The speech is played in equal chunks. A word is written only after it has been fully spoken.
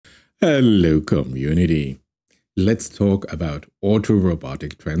Hello community. Let's talk about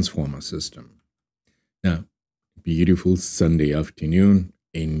auto-robotic transformer system. Now, beautiful Sunday afternoon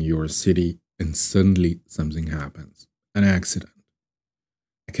in your city and suddenly something happens. An accident,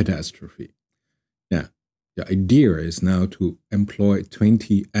 a catastrophe. Now, the idea is now to employ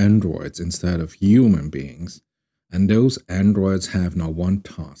 20 androids instead of human beings, and those androids have now one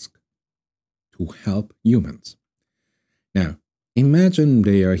task: to help humans. Now, imagine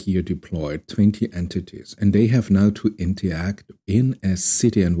they are here deployed 20 entities and they have now to interact in a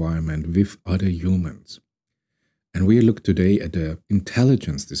city environment with other humans. And we look today at the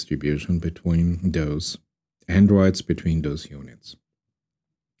intelligence distribution between those androids, between those units.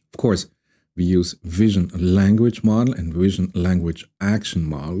 Of course, we use vision language model and vision language action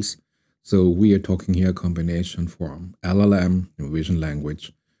models. So we are talking here a combination from LLM, vision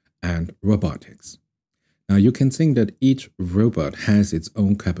language, and robotics. Now you can think that each robot has its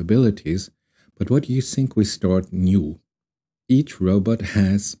own capabilities, but what do you think we start new? Each robot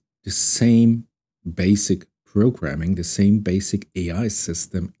has the same basic programming, the same basic AI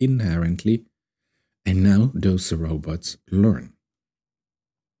system inherently, and now those robots learn.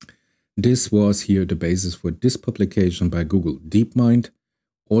 This was here the basis for this publication by Google DeepMind,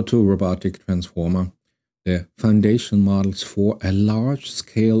 Auto-Robotic Transformer, the foundation models for a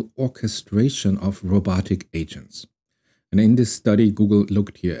large-scale orchestration of robotic agents. And in this study, Google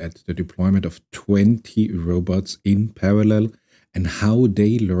looked here at the deployment of 20 robots in parallel and how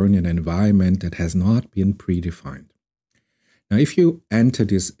they learn in an environment that has not been predefined. Now, if you enter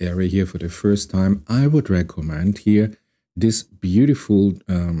this area here for the first time, I would recommend here this beautiful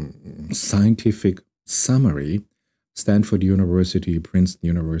scientific summary: Stanford University, Princeton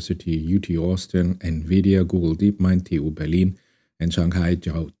University, UT Austin, NVIDIA, Google DeepMind, TU Berlin, and Shanghai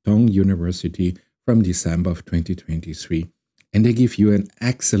Jiao Tong University from December of 2023. And they give you an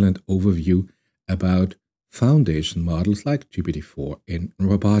excellent overview about foundation models like GPT-4 in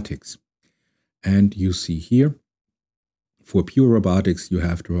robotics. And you see here, for pure robotics, you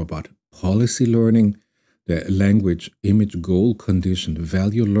have the robot policy learning, the language image goal conditioned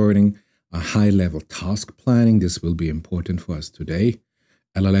value learning, a high-level task planning. This will be important for us today.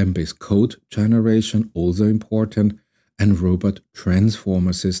 LLM-based code generation, also important, and robot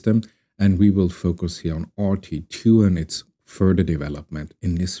transformer system. And we will focus here on RT2 and its further development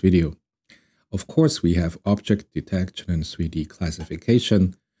in this video. Of course, we have object detection and 3D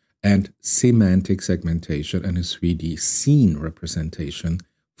classification, and semantic segmentation and a 3D scene representation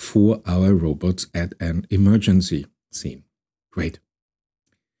for our robots at an emergency scene. Great.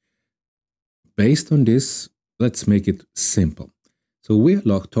 Based on this, let's make it simple. So we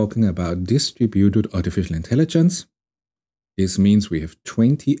are talking about distributed artificial intelligence. This means we have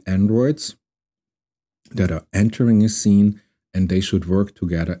 20 androids that are entering a scene and they should work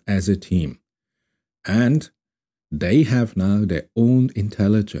together as a team. And they have now their own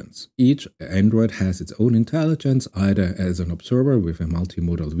intelligence. Each android has its own intelligence, either as an observer with a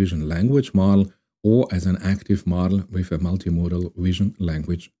multimodal vision language model or as an active model with a multimodal vision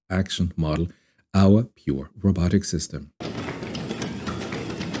language action model, our pure robotic system.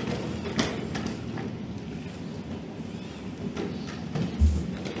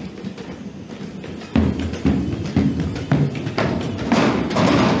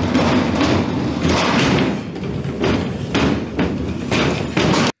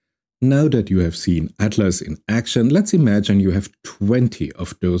 Now that you have seen Atlas in action, let's imagine you have 20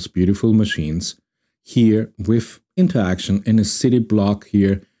 of those beautiful machines here with interaction in a city block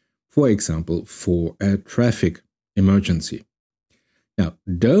here, for example, for a traffic emergency. Now,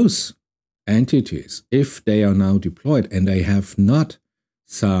 those entities, if they are now deployed and they have not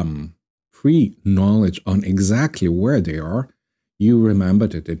some pre-knowledge on exactly where they are, you remember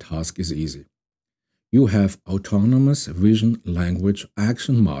that the task is easy. You have autonomous vision language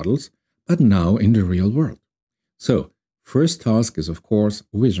action models, but now in the real world. So, first task is, of course,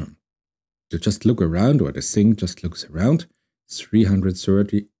 vision. To just look around, or the thing just looks around,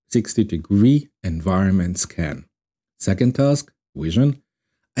 360-degree environment scan. Second task, vision.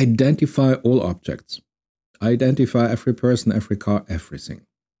 Identify all objects. Identify every person, every car, everything.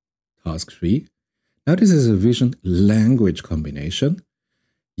 Task 3. Now this is a vision language combination.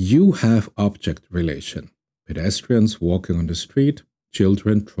 You have object relation. Pedestrians walking on the street,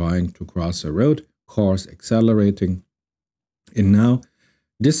 children trying to cross a road, cars accelerating. And now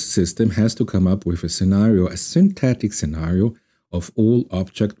this system has to come up with a scenario, a synthetic scenario of all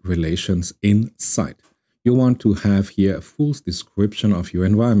object relations in sight. You want to have here a full description of your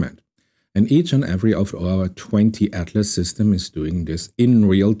environment. And each and every of our 20 Atlas system is doing this in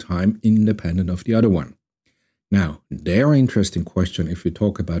real time, independent of the other one. Now, very interesting question if we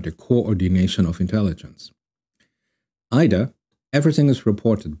talk about the coordination of intelligence. Either everything is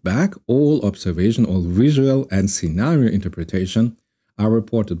reported back, all observation, all visual and scenario interpretation are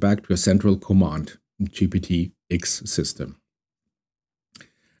reported back to a central command, GPT-X system.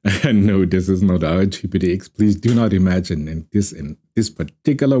 And no, this is not our GPT-X. Please do not imagine in this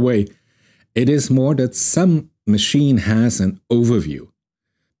particular way. It is more that some machine has an overview.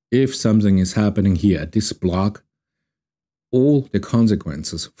 If something is happening here at this block, all the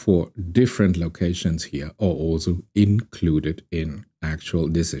consequences for different locations here are also included in actual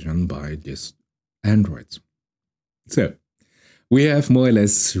decision by these androids. So we have more or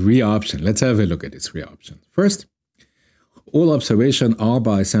less three options. Let's have a look at these three options. First, all observations are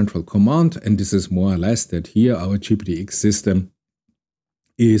by central command, and this is more or less that here our GPT-X system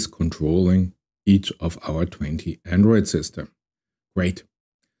is controlling each of our 20 Android systems. Great.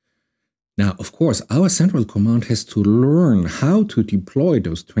 Now, of course, our central command has to learn how to deploy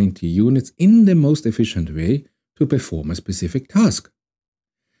those 20 units in the most efficient way to perform a specific task.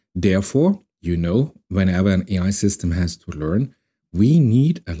 Therefore, you know, whenever an AI system has to learn, we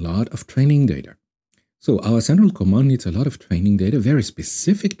need a lot of training data. So our central command needs a lot of training data, very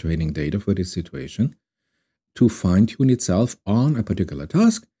specific training data for this situation, to fine-tune itself on a particular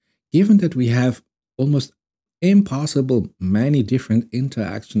task, given that we have almost impossible many different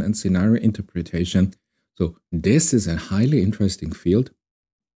interaction and scenario interpretation. So this is a highly interesting field.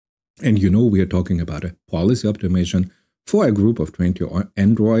 And you know we are talking about a policy optimization for a group of 20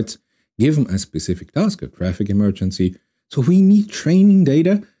 androids given a specific task, a traffic emergency. So we need training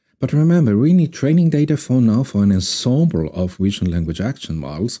data. But remember, we need training data for now for an ensemble of vision language action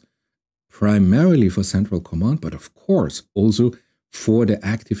models, primarily for central command, but of course also for the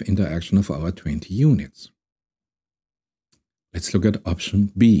active interaction of our 20 units. Let's look at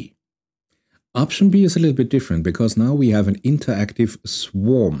option B. Option B is a little bit different because now we have an interactive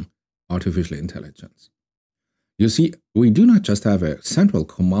swarm artificial intelligence. You see, we do not just have a central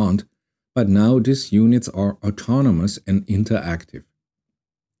command, but now these units are autonomous and interactive.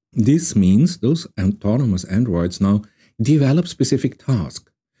 This means those autonomous androids now develop specific tasks.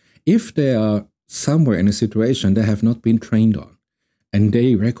 If they are somewhere in a situation they have not been trained on, and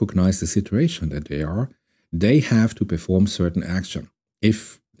they recognize the situation that they have to perform certain action.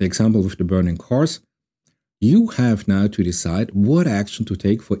 If the example with the burning cars, you have now to decide what action to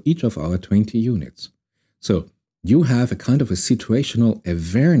take for each of our 20 units. So you have a kind of a situational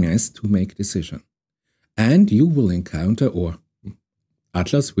awareness to make decision. And you will encounter, or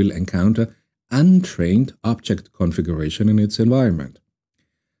Atlas will encounter, untrained object configuration in its environment.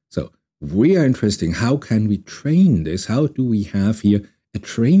 So we are interested in how can we train this? How do we have here a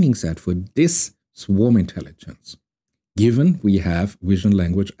training set for this swarm intelligence, given we have vision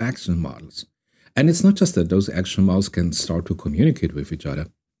language action models? And it's not just that those action models can start to communicate with each other.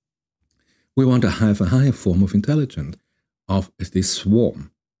 We want to have a higher form of intelligence of this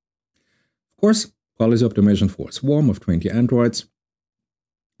swarm. Of course, policy optimization for a swarm of 20 androids.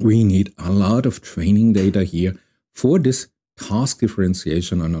 We need a lot of training data here for this task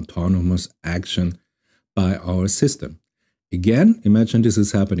differentiation and autonomous action by our system. Again, imagine this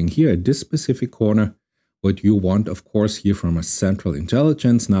is happening here at this specific corner. What you want, of course, here from a central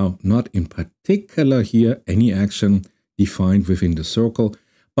intelligence. Now, not in particular here any action defined within the circle,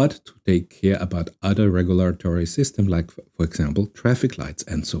 but to take care about other regulatory systems like, for example, traffic lights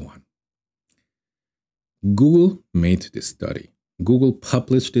and so on. Google made this study. Google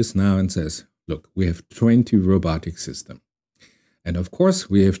published this now and says, look, we have 20 robotic systems. And of course,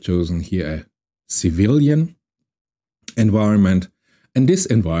 we have chosen here a civilian environment. And this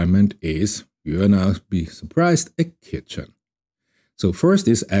environment is, you will now be surprised, a kitchen. So first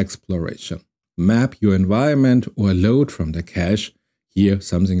is exploration. Map your environment or load from the cache here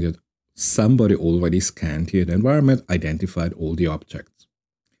something that somebody already scanned here, the environment, identified all the objects.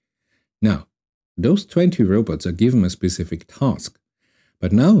 Now, those 20 robots are given a specific task.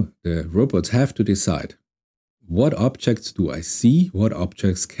 But now the robots have to decide, what objects do I see? What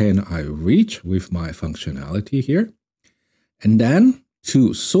objects can I reach with my functionality here? And then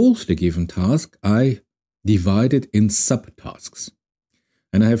to solve the given task, I divide it in subtasks.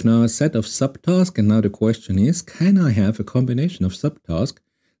 And I have now a set of subtasks, and now the question is, can I have a combination of subtasks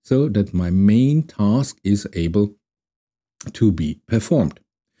so that my main task is able to be performed?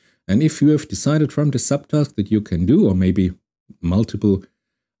 And if you have decided from the subtask that you can do, or maybe multiple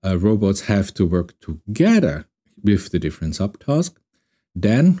robots have to work together with the different subtasks,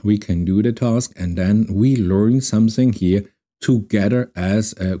 then we can do the task, and then we learn something here together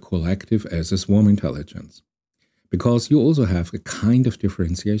as a collective, as a swarm intelligence. Because you also have a kind of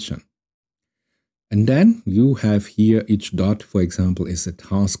differentiation. And then you have here each dot, for example, is a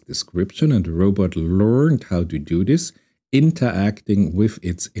task description, and the robot learned how to do this, interacting with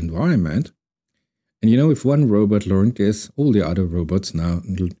its environment. And you know, if one robot learned this, all the other robots now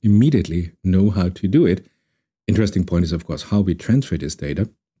immediately know how to do it. Interesting point is, of course, how we transfer this data,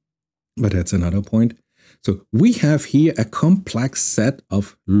 but that's another point. So we have here a complex set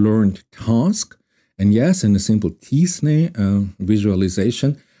of learned tasks. And yes, in a simple T-SNE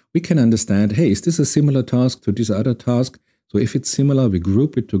visualization, we can understand, hey, is this a similar task to this other task? So if it's similar, we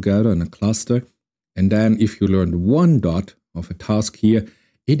group it together in a cluster. And then if you learned one dot of a task here,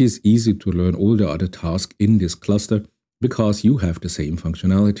 it is easy to learn all the other tasks in this cluster because you have the same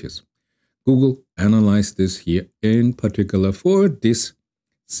functionalities. Google analyzed this here in particular for this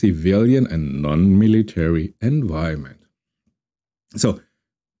civilian and non-military environment. So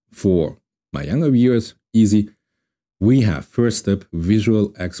for my younger viewers, easy. We have first step,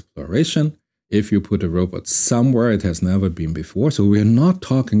 visual exploration. If you put a robot somewhere it has never been before, so we're not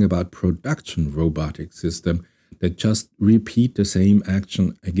talking about production robotic system that just repeat the same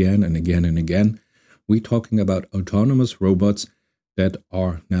action again and again and again. We're talking about autonomous robots that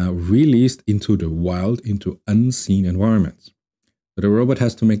are now released into the wild, into unseen environments. But the robot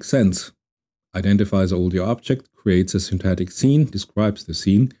has to make sense, identifies all the objects, creates a synthetic scene, describes the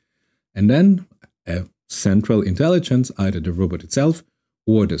scene, and then a central intelligence, either the robot itself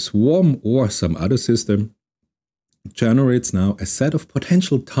or the swarm or some other system, generates now a set of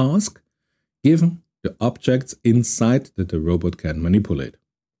potential tasks given the objects inside that the robot can manipulate.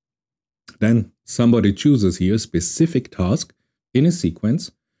 Then somebody chooses here a specific task in a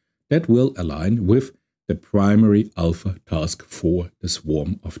sequence that will align with the primary alpha task for the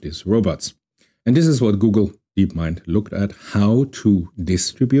swarm of these robots. And this is what Google DeepMind looked at, how to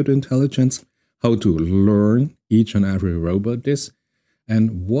distribute intelligence, how to learn each and every robot this,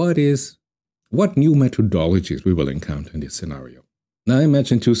 and what new methodologies we will encounter in this scenario. Now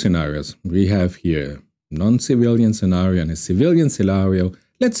imagine two scenarios. We have here a non-civilian scenario and a civilian scenario.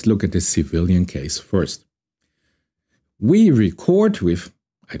 Let's look at the civilian case first. We record with,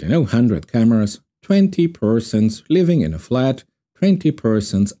 100 cameras, 20 persons living in a flat, 20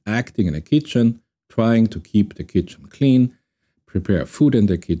 persons acting in a kitchen, trying to keep the kitchen clean, prepare food in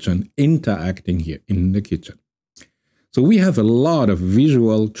the kitchen, interacting here in the kitchen. So we have a lot of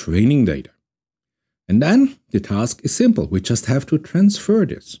visual training data. And then the task is simple. We just have to transfer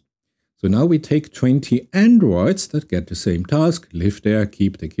this. So now we take 20 androids that get the same task, live there,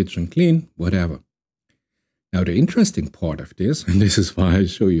 keep the kitchen clean, whatever. Now the interesting part of this, and this is why I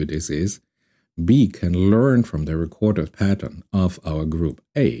show you this, is B can learn from the recorded pattern of our group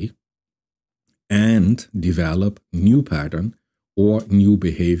A and develop new pattern or new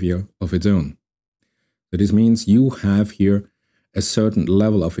behavior of its own. So this means you have here a certain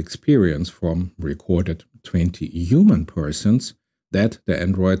level of experience from recorded 20 human persons that the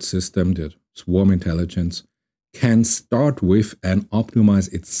Android system, the swarm intelligence, can start with and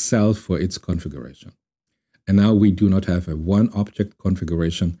optimize itself for its configuration. And now we do not have a one object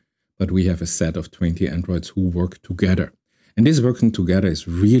configuration, but we have a set of 20 androids who work together. And this working together is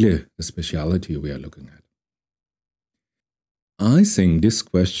really the speciality we are looking at. I think this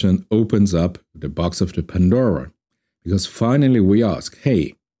question opens up the box of the Pandora, because finally we ask,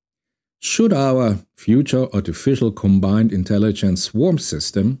 hey, should our future artificial combined intelligence swarm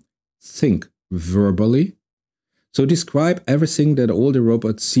system think verbally? So describe everything that all the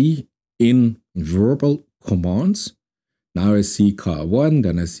robots see in verbal commands. Now I see car 1,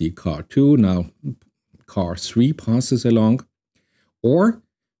 then I see car 2, now car 3 passes along. Or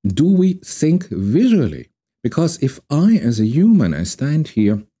do we think visually? Because if I, as a human, I stand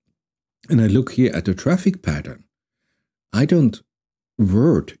here and I look here at the traffic pattern, I don't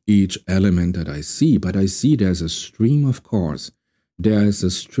word each element that I see, but I see there's a stream of cars, there's a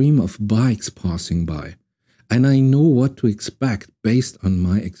stream of bikes passing by, and I know what to expect based on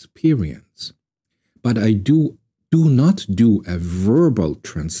my experience. But I do not do a verbal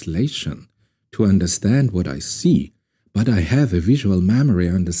translation to understand what I see, but I have a visual memory.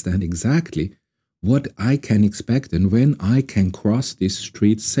 I understand exactly what I can expect and when I can cross this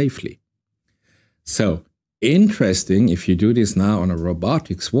street safely. So, interesting, if you do this now on a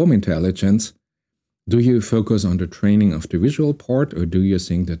robotic swarm intelligence, do you focus on the training of the visual part, or do you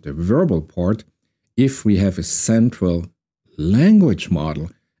think that the verbal part, if we have a central language model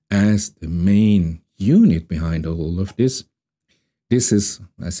as the main unit behind all of this, this is,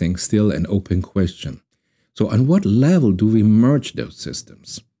 I think, still an open question. So on what level do we merge those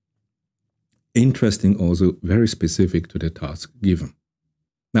systems? Interesting, also very specific to the task given.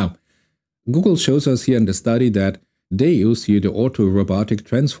 Now, Google shows us here in the study that they use here the auto-robotic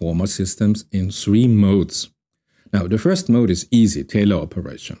transformer systems in 3 modes. Now, the first mode is easy, tailor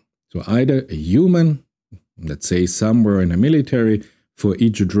operation. So either a human, let's say somewhere in the military, for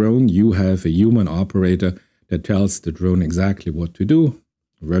each drone you have a human operator that tells the drone exactly what to do,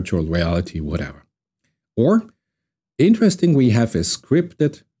 virtual reality, whatever. Or, interesting, we have a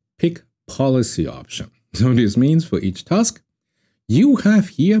scripted pick policy option. So this means for each task, you have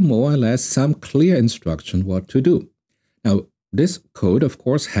here more or less some clear instruction what to do. Now, this code, of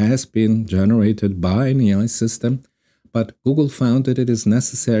course, has been generated by an AI system, but Google found that it is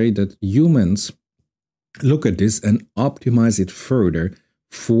necessary that humans look at this and optimize it further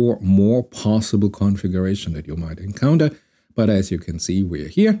for more possible configuration that you might encounter. But as you can see, we're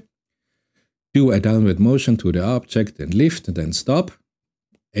here. Do a downward motion to the object and lift and then stop.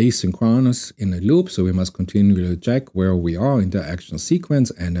 Asynchronous in a loop, so we must continually check where we are in the action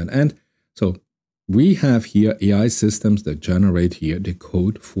sequence and an end. So we have here AI systems that generate here the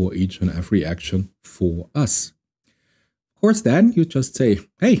code for each and every action for us. Of course, then you just say,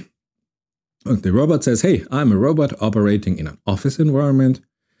 hey, the robot says, hey, I'm a robot operating in an office environment.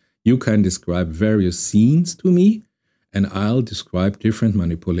 You can describe various scenes to me, and I'll describe different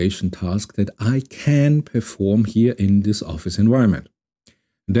manipulation tasks that I can perform here in this office environment.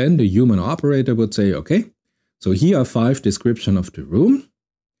 Then the human operator would say, okay, so here are 5 descriptions of the room,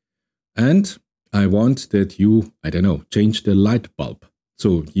 and I want that you, I don't know, change the light bulb.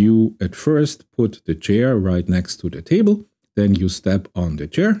 So you at first put the chair right next to the table, then you step on the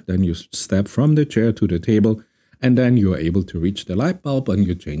chair, then you step from the chair to the table, and then you are able to reach the light bulb and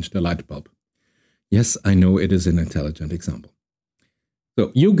you change the light bulb. Yes, I know it is an intelligent example.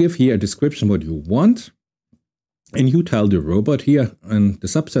 So you give here a description what you want, and you tell the robot here, and the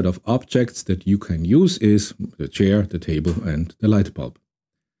subset of objects that you can use is the chair, the table, and the light bulb.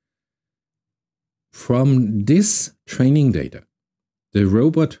 From this training data, the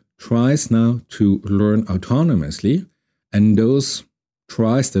robot tries now to learn autonomously, and those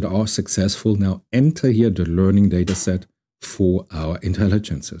tries that are successful now enter here the learning data set for our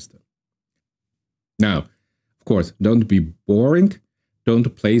intelligence system. Now, of course, don't be boring.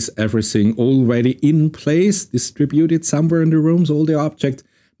 Don't place everything already in place, distributed somewhere in the rooms, all the objects.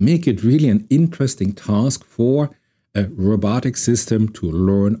 Make it really an interesting task for a robotic system to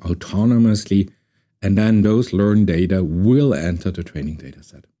learn autonomously, and then those learned data will enter the training data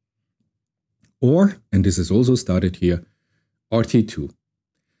set. Or, and this is also started here, RT2.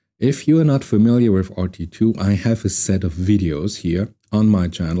 If you are not familiar with RT2, I have a set of videos here on my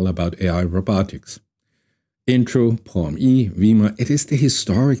channel about AI robotics. Intro, POM-E, VIMA, it is the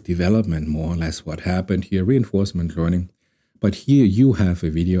historic development, more or less what happened here, reinforcement learning. But here you have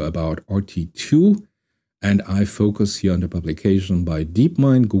a video about RT2, and I focus here on the publication by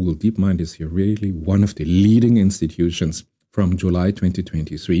DeepMind. Google DeepMind is here really one of the leading institutions from July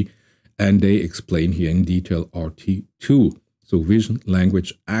 2023, and they explain here in detail RT2. So vision,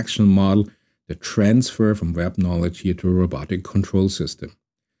 language, action model, the transfer from web knowledge here to a robotic control system.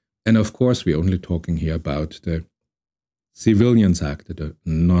 And of course, we're only talking here about the civilian sector, the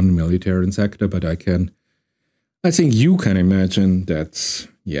non-military sector, but I think you can imagine that,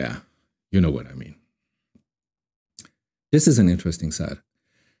 yeah, you know what I mean. This is an interesting side.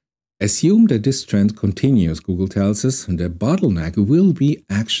 Assume that this trend continues, Google tells us, and the bottleneck will be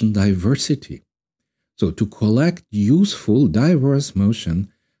action diversity. So to collect useful, diverse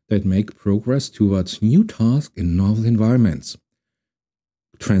motion that make progress towards new tasks in novel environments.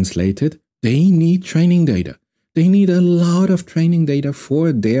 Translated, they need training data. They need a lot of training data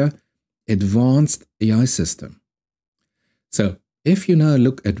for their advanced AI system. So if you now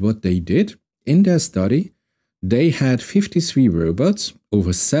look at what they did in their study, they had 53 robots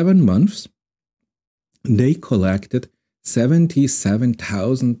over 7 months. They collected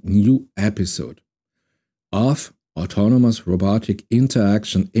 77,000 new episodes of autonomous robotic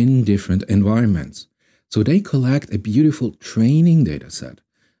interaction in different environments. So they collect a beautiful training data set.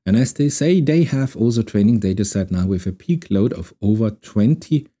 And as they say, they have also training data set now with a peak load of over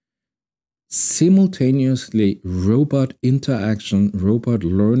 20 simultaneously robot interaction, robot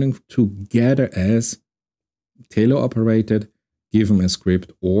learning together as tailor-operated, given a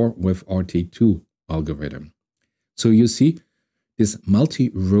script, or with RT2 algorithm. So you see, this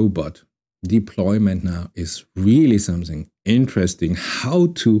multi-robot deployment now is really something interesting, how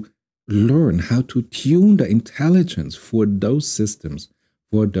to learn, how to tune the intelligence for those systems,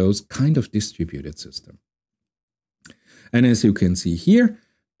 for those kind of distributed system. And as you can see here,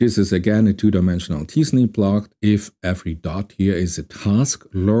 this is again a two-dimensional T-SNE plot. If every dot here is a task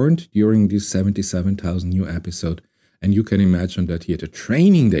learned during this 77,000 new episode, and you can imagine that here the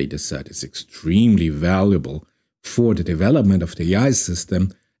training data set is extremely valuable for the development of the AI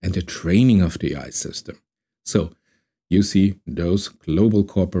system and the training of the AI system. So you see those global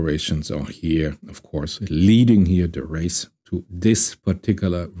corporations are here, of course, leading here the race to this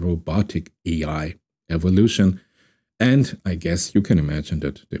particular robotic AI evolution. And I guess you can imagine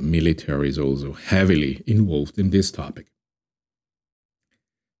that the military is also heavily involved in this topic.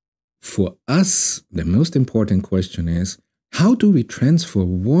 For us, the most important question is, how do we transfer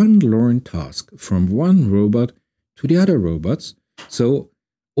one learned task from one robot to the other robots? So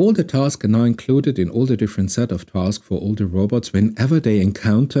all the tasks are now included in all the different set of tasks for all the robots whenever they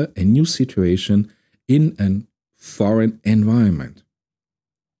encounter a new situation in a foreign environment.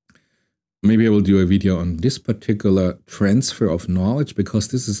 Maybe I will do a video on this particular transfer of knowledge, because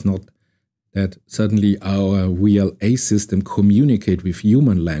this is not that suddenly our VLA system communicate with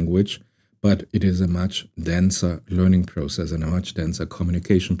human language, but it is a much denser learning process and a much denser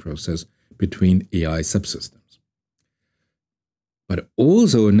communication process between AI subsystems. But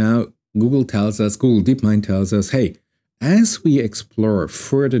also now Google DeepMind tells us, hey, as we explore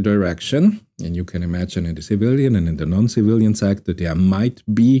further direction, and you can imagine in the civilian and in the non-civilian sector, there might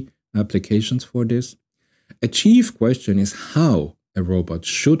be applications for this. A chief question is how a robot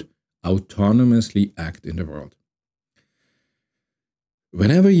should autonomously act in the world.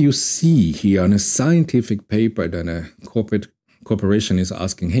 Whenever you see here on a scientific paper that a corporation is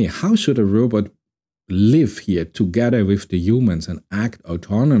asking, hey, how should a robot live here together with the humans and act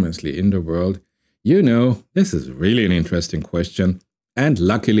autonomously in the world? You know, this is really an interesting question. And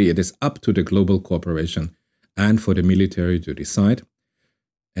luckily, it is up to the global corporation and for the military to decide.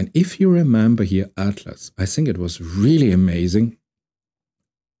 And if you remember here, Atlas, I think it was really amazing.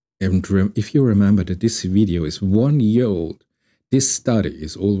 And if you remember that this video is 1 year old, this study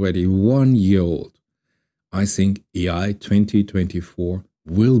is already 1 year old, I think AI 2024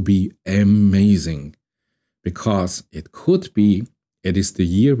 will be amazing, because it could be, it is the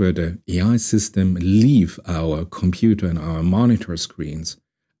year where the AI system leave our computer and our monitor screens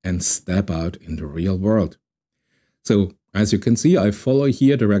and step out in the real world. So as you can see, I follow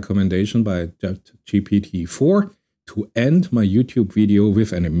here the recommendation by GPT-4 to end my YouTube video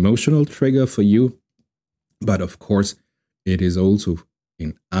with an emotional trigger for you. But of course, it is also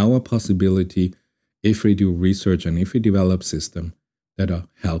in our possibility, if we do research and if we develop systems that are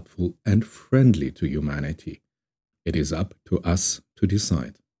helpful and friendly to humanity. It is up to us to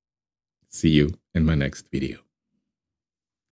decide. See you in my next video.